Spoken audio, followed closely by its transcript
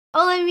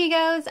Hola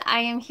amigos,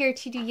 I am here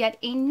to do yet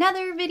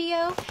another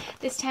video.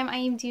 This time I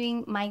am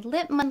doing my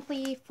lip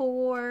monthly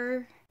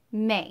for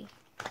May,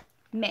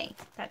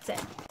 that's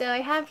it. So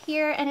I have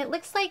here, and it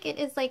looks like it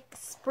is like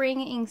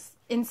spring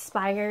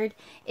inspired.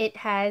 It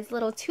has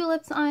little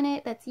tulips on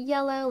it, that's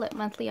yellow, lip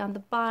monthly on the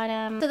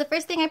bottom. So the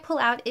first thing I pull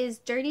out is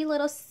Dirty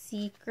Little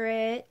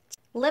Secret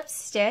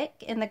lipstick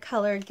in the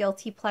color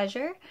Guilty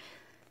Pleasure.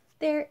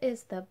 There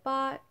is the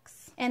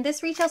box, and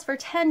this retails for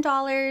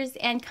 $10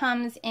 and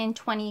comes in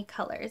 20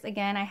 colors.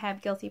 Again, I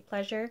have Guilty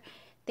Pleasure.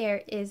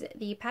 There is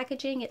the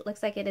packaging. It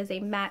looks like it is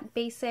a matte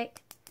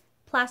basic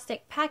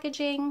plastic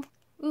packaging.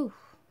 Ooh,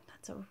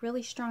 that's a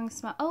really strong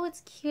smell. Oh,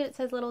 it's cute. It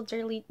says little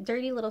dirty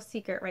Little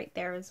Secret right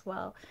there as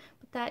well.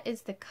 But that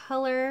is the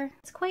color.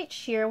 It's quite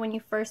sheer when you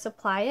first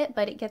apply it,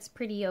 but it gets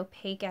pretty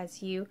opaque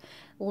as you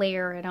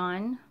layer it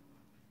on.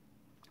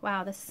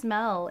 Wow, the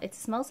smell, it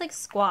smells like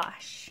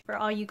squash. For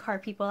all you car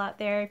people out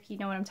there, if you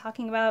know what I'm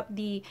talking about,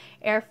 the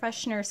air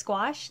freshener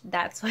squash,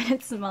 that's what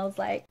it smells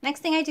like.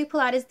 Next thing I do pull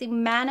out is the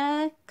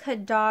Mana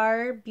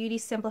Kadar Beauty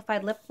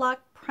Simplified Lip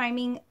Lock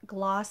Priming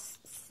Gloss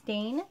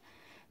Stain.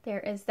 There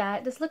is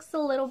that. This looks a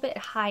little bit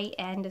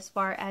high-end as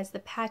far as the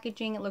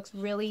packaging. It looks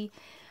really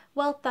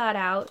well thought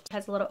out. It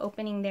has a little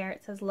opening there.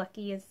 It says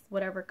Lucky is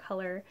whatever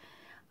color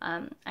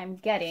I'm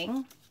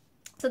getting.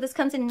 So this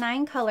comes in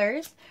 9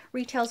 colors,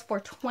 retails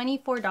for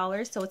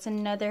 $24, so it's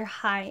another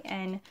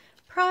high-end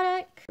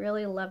product.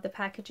 Really love the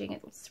packaging.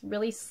 It's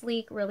really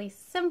sleek, really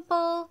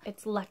simple.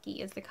 It's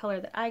Lucky is the color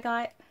that I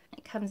got.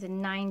 It comes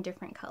in 9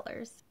 different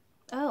colors.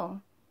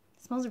 Oh,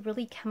 it smells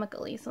really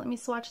chemically. So let me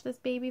swatch this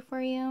baby for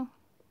you.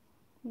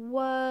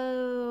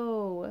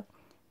 Whoa,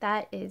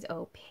 that is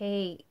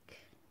opaque.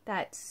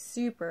 That's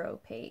super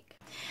opaque.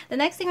 The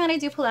next thing that I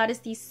do pull out is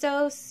the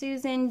So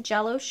Susan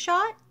Jello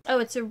Shot. Oh,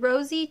 it's a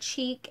rosy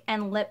cheek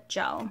and lip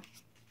gel.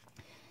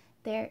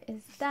 There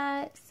is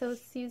that, So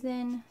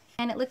Susan.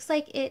 And it looks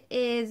like it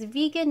is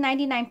vegan,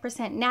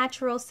 99%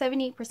 natural,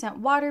 78%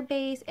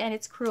 water-based, and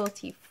it's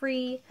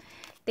cruelty-free.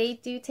 They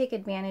do take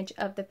advantage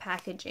of the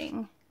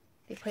packaging.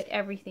 They put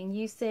everything,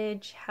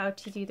 usage, how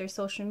to do their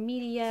social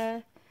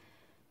media,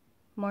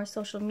 more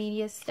social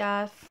media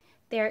stuff.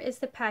 There is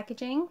the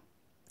packaging.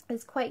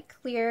 It's quite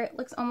clear. It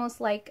looks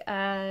almost like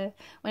one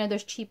of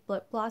those cheap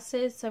lip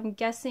glosses. So I'm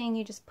guessing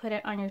you just put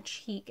it on your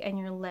cheek and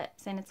your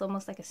lips, and it's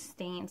almost like a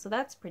stain. So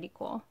that's pretty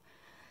cool.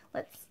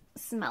 Let's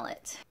smell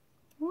it.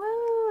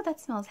 Woo, that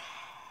smells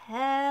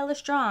hella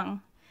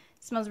strong.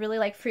 It smells really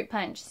like fruit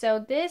punch. So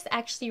this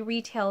actually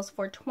retails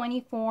for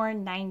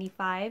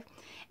 $24.95,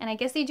 and I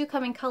guess they do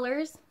come in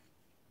colors.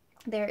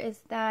 There is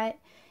that.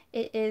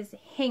 It is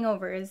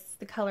Hangover is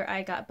the color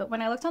I got, but when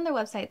I looked on their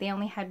website, they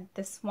only had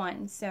this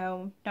one,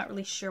 so not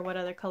really sure what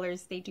other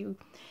colors they do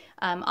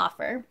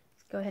offer.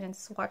 Let's go ahead and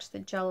swatch the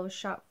Jello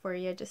shot for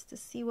you just to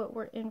see what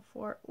we're in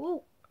for.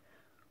 Ooh.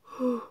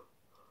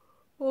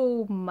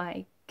 Oh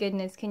my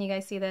goodness, can you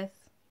guys see this?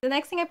 The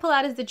next thing I pull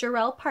out is the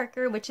Jarrell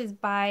Parker, which is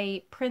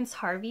by Prince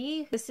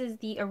Harvey. This is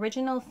the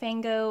original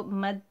Fango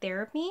Mud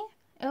Therapy.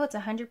 Oh, it's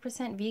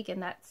 100% vegan.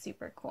 That's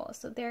super cool.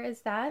 So there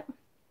is that.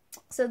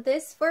 So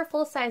this for a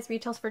full size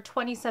retails for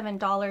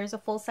 $27. A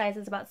full size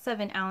is about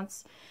 7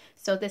 ounce.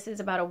 So this is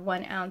about a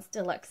 1 ounce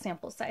deluxe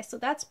sample size. So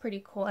that's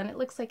pretty cool. And it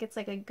looks like it's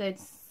like a good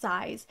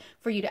size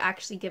for you to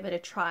actually give it a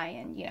try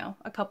and, you know,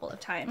 a couple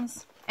of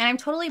times. And I'm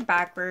totally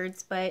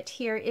backwards, but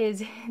here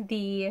is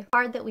the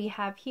card that we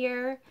have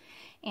here.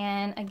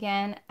 And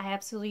again, I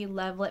absolutely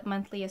love Lip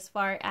Monthly as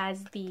far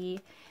as the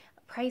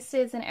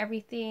prices and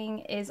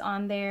everything is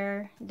on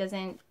there. It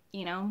doesn't,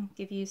 you know,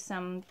 give you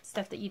some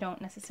stuff that you don't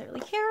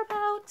necessarily care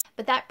about.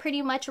 But that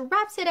pretty much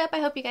wraps it up. I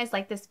hope you guys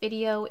liked this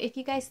video. If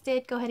you guys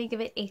did, go ahead and give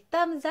it a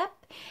thumbs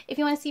up. If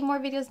you want to see more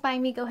videos by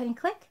me, go ahead and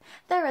click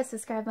the red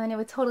subscribe button. It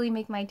would totally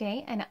make my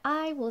day. And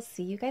I will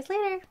see you guys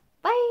later.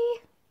 Bye!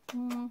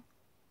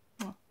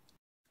 I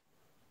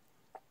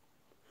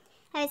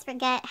always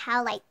forget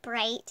how like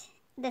bright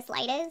this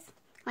light is.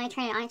 When I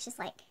turn it on, it's just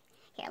like,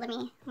 here, I'm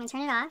gonna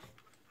turn it off.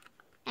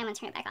 And I'm gonna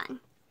turn it back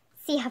on.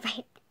 See how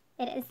bright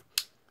it is.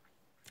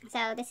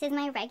 So this is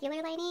my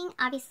regular lighting.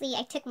 Obviously,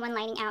 I took one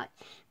lighting out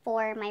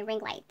for my ring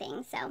light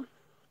thing. So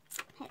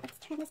let's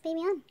turn this baby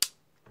on.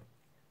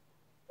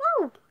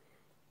 Woo!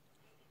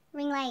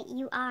 Ring light,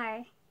 you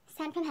are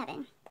sent from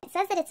heaven. It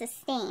says that it's a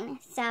stain,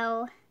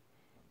 so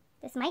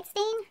this might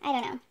stain? I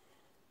don't know.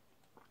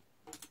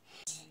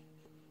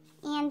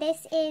 And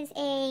this is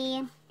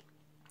a,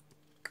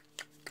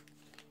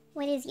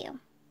 what is you?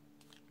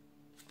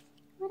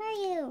 What are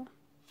you?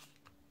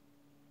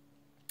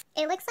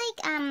 It looks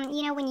like,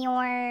 you know, when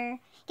you're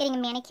getting a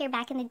manicure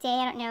back in the day,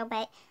 I don't know,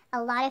 but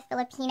a lot of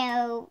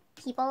Filipino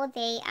people,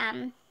 they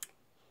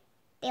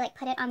like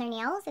put it on their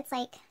nails. It's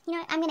like, you know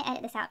what, I'm going to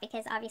edit this out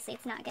because obviously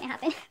it's not going to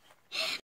happen.